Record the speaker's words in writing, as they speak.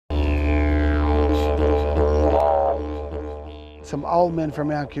Some old men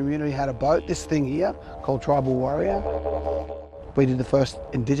from our community had a boat, this thing here, called Tribal Warrior. We did the first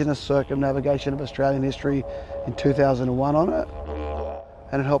Indigenous circumnavigation of Australian history in 2001 on it,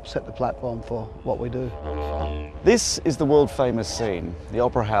 and it helped set the platform for what we do. This is the world-famous scene, the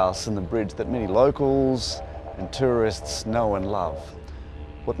Opera House and the bridge that many locals and tourists know and love.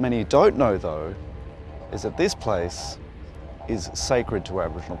 What many don't know, though, is that this place is sacred to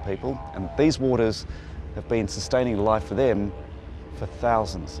Aboriginal people, and these waters have been sustaining life for them for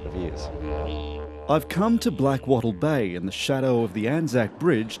thousands of years. I've come to Blackwattle Bay in the shadow of the Anzac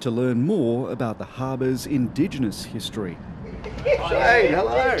Bridge to learn more about the harbour's Indigenous history. Shane,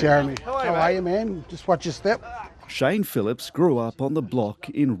 hello. Jeremy, how are you, man? Just watch your step. Shane Phillips grew up on the block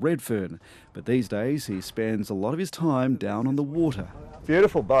in Redfern, but these days he spends a lot of his time down on the water.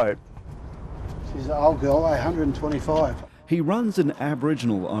 Beautiful boat. She's an old girl, 125. He runs an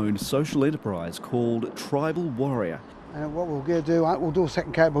Aboriginal-owned social enterprise called Tribal Warrior. And what we're going to do, we'll do a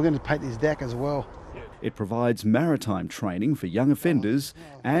second coat, we're going to paint this deck as well. It provides maritime training for young offenders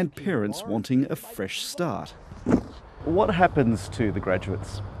and parents wanting a fresh start. What happens to the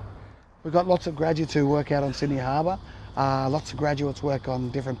graduates? We've got lots of graduates who work out on Sydney Harbour. Lots of graduates work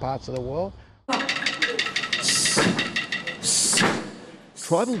on different parts of the world.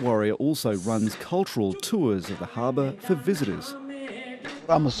 Tribal Warrior also runs cultural tours of the harbour for visitors.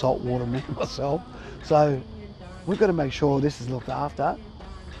 I'm a saltwater man myself, so we've got to make sure this is looked after,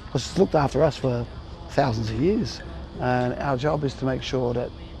 because it's looked after us for thousands of years, and our job is to make sure that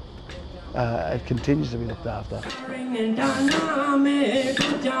it continues to be looked after.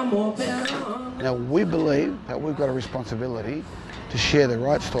 Now, we believe that we've got a responsibility to share the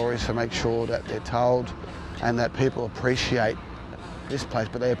right stories to make sure that they're told and that people appreciate this place,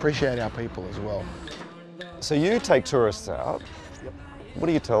 but they appreciate our people as well. So you take tourists out. Yep. What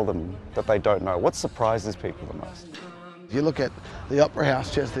do you tell them that they don't know? What surprises people the most? If you look at the Opera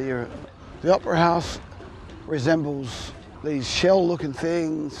House just here, the Opera House resembles these shell-looking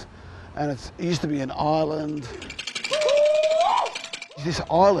things, and it used to be an island. This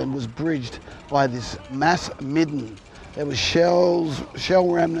island was bridged by this mass midden. There was shells, shell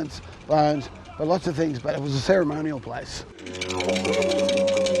remnants, bones, but lots of things, but it was a ceremonial place.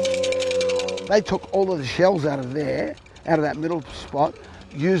 They took all of the shells out of there, out of that middle spot,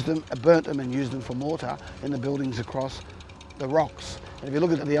 used them, burnt them and used them for mortar in the buildings across the rocks. And if you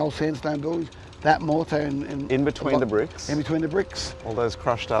look at the old sandstone buildings, that mortar in between the bricks? In between the bricks. All those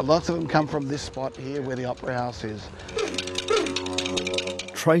crushed up. Lots of them come from this spot here where the Opera House is.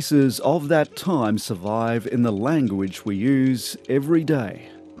 Traces of that time survive in the language we use every day.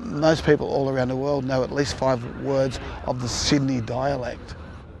 Most people all around the world know at least 5 words of the Sydney dialect.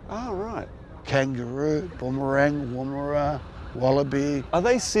 Oh, right. Kangaroo, boomerang, woomera, wallaby. Are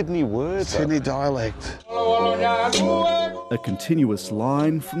they Sydney words? Sydney dialect. A continuous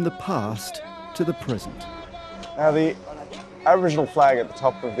line from the past to the present. Now the Aboriginal flag at the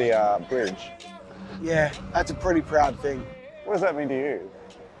top of the bridge. Yeah, that's a pretty proud thing. What does that mean to you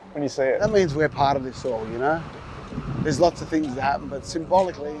when you see it? That means we're part of this all, you know? There's lots of things that happen, but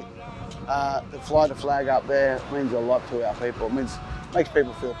symbolically, to fly the flag up there means a lot to our people. It makes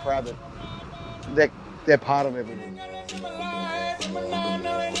people feel proud that they're part of everything.